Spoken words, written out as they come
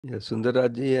Yeah,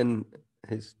 Sundarajji and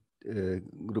his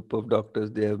group of doctors,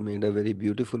 they have made a very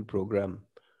beautiful program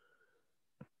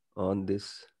on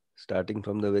this, starting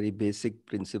from the very basic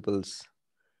principles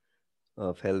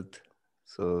of health.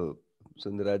 So,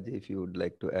 Sundarajji, if you would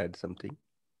like to add something.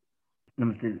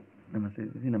 Namaste, namaste,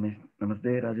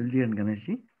 namaste, Rajulji and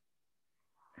Ganeshji.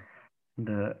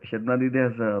 The Shadna Didi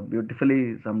has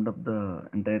beautifully summed up the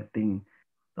entire thing,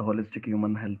 the holistic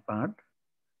human health part.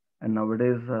 And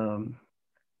nowadays,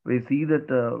 we see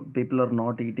that people are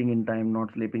not eating in time,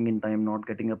 not sleeping in time, not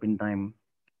getting up in time,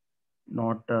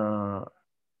 not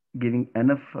giving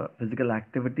enough physical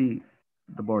activity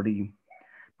to the body,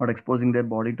 not exposing their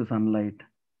body to sunlight,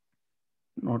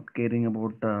 not caring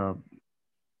about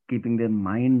keeping their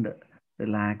mind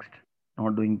relaxed,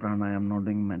 not doing pranayam, not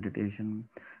doing meditation.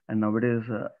 And nowadays,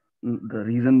 the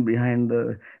reason behind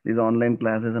these online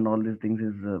classes and all these things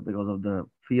is because of the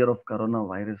fear of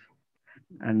coronavirus.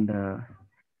 And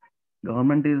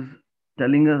government is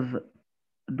telling us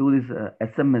do this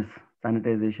SMS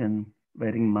sanitization,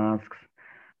 wearing masks,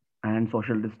 and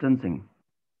social distancing,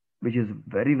 which is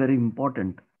very very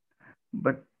important.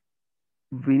 But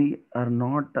we are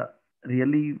not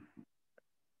really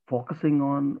focusing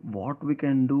on what we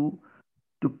can do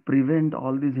to prevent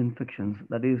all these infections,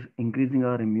 that is increasing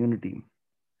our immunity,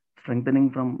 strengthening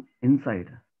from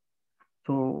inside.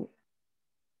 So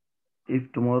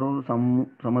if tomorrow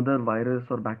some other virus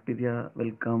or bacteria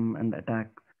will come and attack,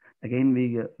 again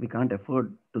we can't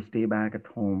afford to stay back at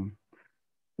home.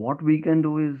 What we can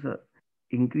do is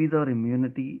increase our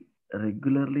immunity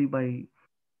regularly by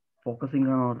focusing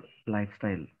on our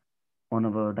lifestyle, on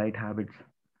our diet habits.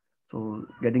 So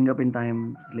getting up in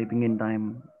time, sleeping in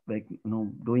time, like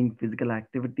doing physical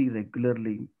activity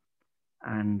regularly,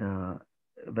 and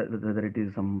whether it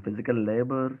is some physical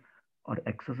labor or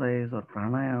exercise or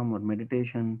pranayam or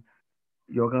meditation,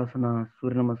 yogasana,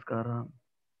 surya namaskara,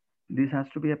 this has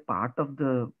to be a part of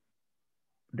the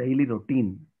daily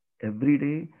routine. Every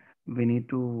day we need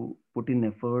to put in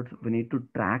efforts, we need to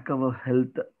track our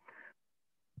health.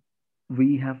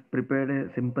 We have prepared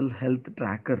a simple health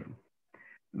tracker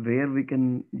where we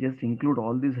can just include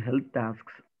all these health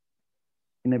tasks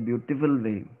in a beautiful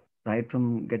way, right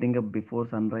from getting up before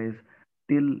sunrise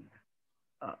till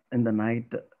in the night,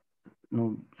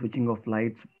 switching off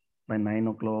lights by 9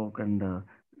 o'clock and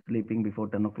sleeping before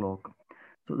 10 o'clock.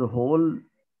 So the whole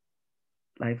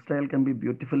lifestyle can be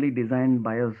beautifully designed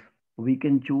by us. We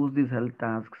can choose these health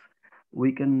tasks.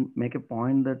 We can make a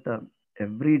point that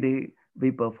every day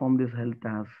we perform these health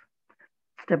tasks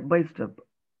step by step.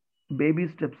 Baby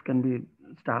steps can be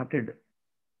started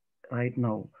right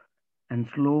now. And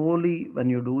slowly, when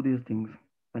you do these things,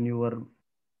 when you are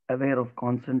aware of,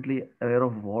 constantly aware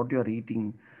of what you are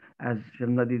eating, as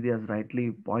Shirna Didi has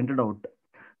rightly pointed out,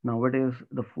 nowadays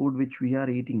the food which we are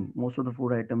eating, most of the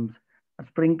food items are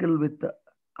sprinkled with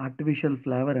artificial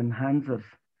flavor enhancers,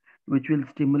 which will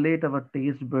stimulate our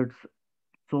taste buds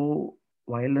so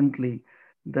violently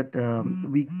that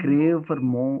we crave for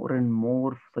more and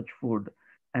more such food.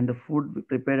 And the food we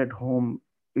prepared at home,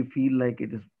 we feel like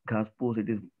it is gaspos, it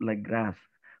is like grass.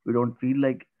 We don't feel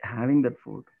like having that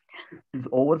food. This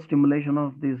overstimulation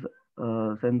of these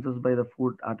senses by the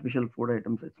food, artificial food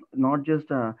items, it's not just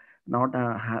not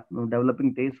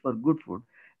developing taste for good food.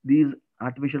 These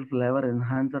artificial flavor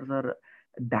enhancers are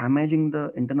damaging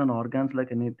the internal organs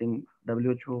like anything.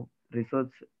 WHO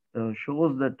research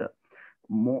shows that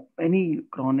many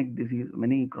chronic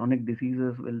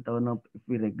diseases will turn up if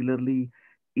we regularly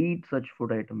eat such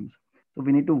food items. So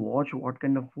we need to watch what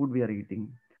kind of food we are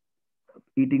eating.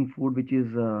 Eating food which is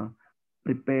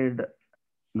prepared,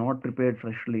 not prepared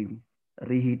freshly,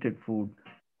 reheated food,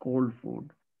 cold food,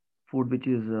 food which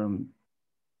is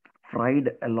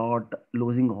fried a lot,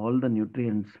 losing all the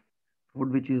nutrients,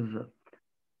 food which is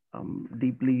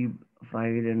deeply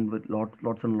fried and with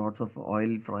lots and lots of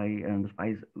oil fry and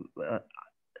spice. Uh,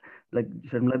 like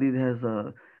Sharmladi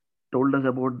has told us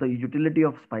about the utility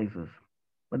of spices,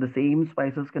 but the same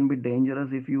spices can be dangerous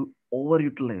if you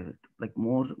overutilize it, like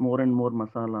more and more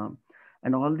masala,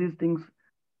 and all these things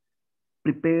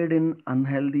prepared in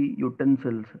unhealthy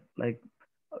utensils, like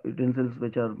utensils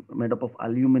which are made up of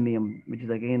aluminum, which is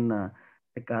again a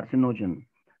carcinogen.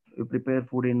 You prepare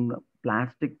food in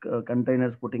plastic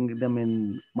containers, putting them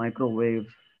in microwaves.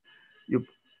 You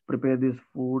prepare this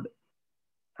food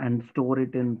and store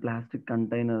it in plastic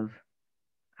containers,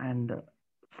 and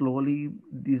slowly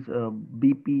these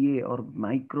BPA or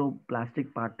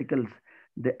microplastic particles,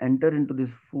 they enter into this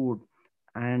food,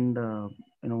 and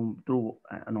through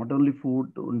not only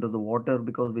food into the water,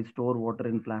 because we store water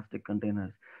in plastic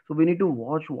containers. So we need to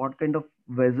watch what kind of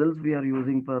vessels we are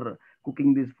using for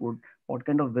cooking this food. what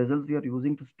kind of vessels we are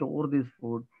using to store this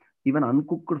food, even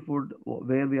uncooked food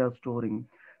where we are storing.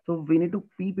 So we need to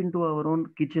peep into our own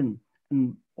kitchen,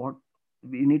 and what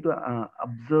we need to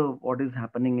observe what is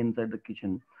happening inside the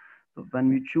kitchen. So when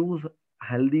we choose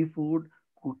healthy food,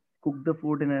 cook the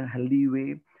food in a healthy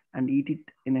way, and eat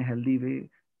it in a healthy way,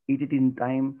 eat it in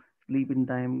time, sleep in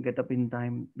time, get up in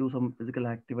time, do some physical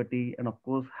activity, and of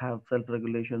course have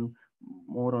self-regulation,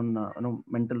 more on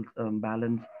mental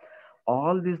balance.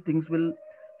 All these things will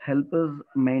help us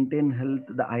maintain health.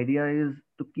 The idea is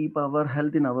to keep our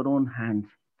health in our own hands.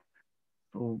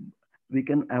 So we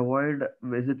can avoid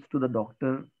visits to the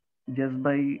doctor just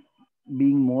by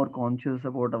being more conscious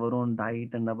about our own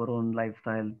diet and our own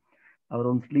lifestyle, our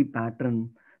own sleep pattern.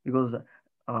 Because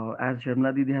as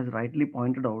Sharmila Didi has rightly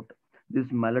pointed out, this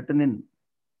melatonin,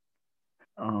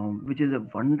 which is a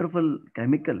wonderful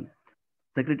chemical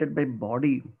secreted by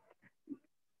body,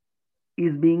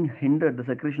 is being hindered. The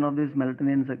secretion of this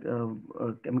melatonin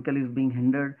chemical is being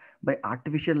hindered by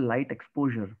artificial light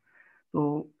exposure.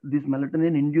 So this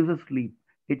melatonin induces sleep.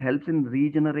 It helps in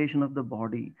regeneration of the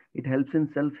body. It helps in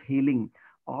self-healing.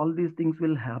 All these things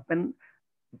will happen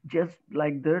just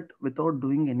like that without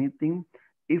doing anything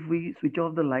if we switch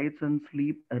off the lights and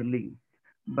sleep early.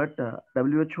 But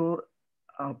WHO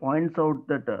points out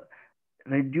that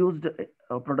reduced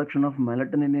production of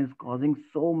melatonin is causing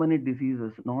so many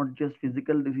diseases, not just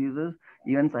physical diseases,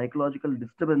 even psychological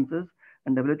disturbances.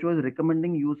 And WHO is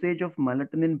recommending usage of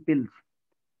melatonin pills,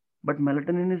 but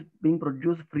melatonin is being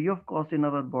produced free of cost in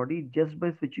our body just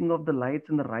by switching off the lights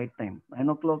in the right time. 9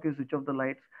 o'clock, you switch off the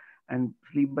lights and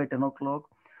sleep by 10 o'clock.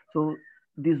 So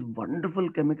this wonderful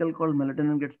chemical called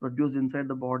melatonin gets produced inside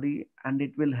the body, and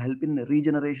it will help in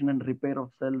regeneration and repair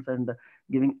of cells and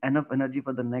giving enough energy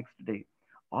for the next day.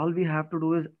 All we have to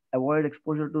do is avoid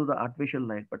exposure to the artificial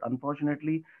light. But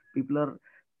unfortunately, people are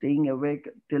staying awake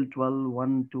till 12,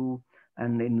 1, 2,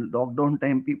 and in lockdown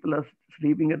time people are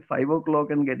sleeping at 5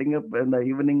 o'clock and getting up in the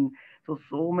evening.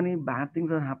 So many bad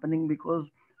things are happening because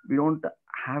we don't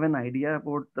have an idea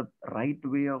about the right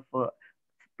way of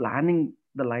planning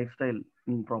the lifestyle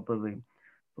in proper way.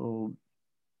 So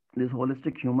this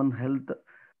holistic human health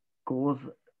course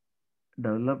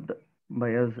developed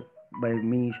by us, by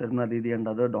me, Sharma Didi, and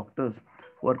other doctors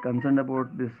who are concerned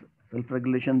about this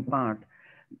self-regulation part,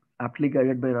 aptly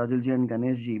guided by Rajulji and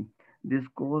Ganeshji. This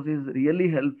course is really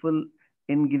helpful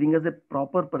in giving us a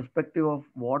proper perspective of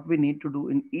what we need to do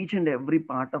in each and every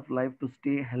part of life to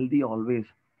stay healthy always.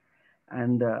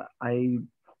 And I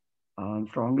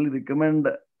strongly recommend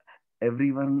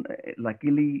everyone.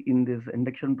 Luckily, in this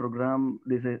induction program,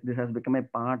 this has become a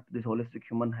part, this holistic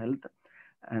human health.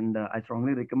 And I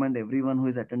strongly recommend everyone who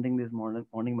is attending these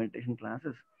morning meditation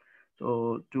classes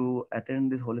so to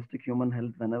attend this holistic human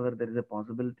health whenever there is a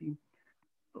possibility.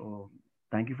 So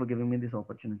thank you for giving me this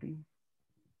opportunity.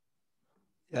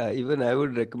 Yeah, even I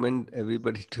would recommend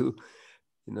everybody to,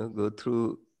 go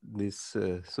through this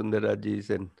Sundaraji's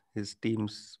and his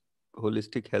team's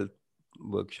holistic health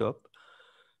workshop.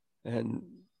 And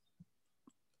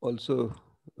also,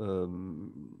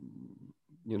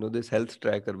 this health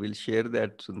tracker, we'll share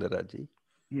that, Sundaraji.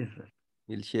 Yes, sir.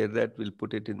 We'll share that. We'll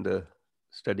put it in the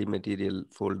study material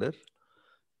folder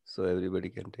so everybody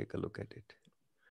can take a look at it.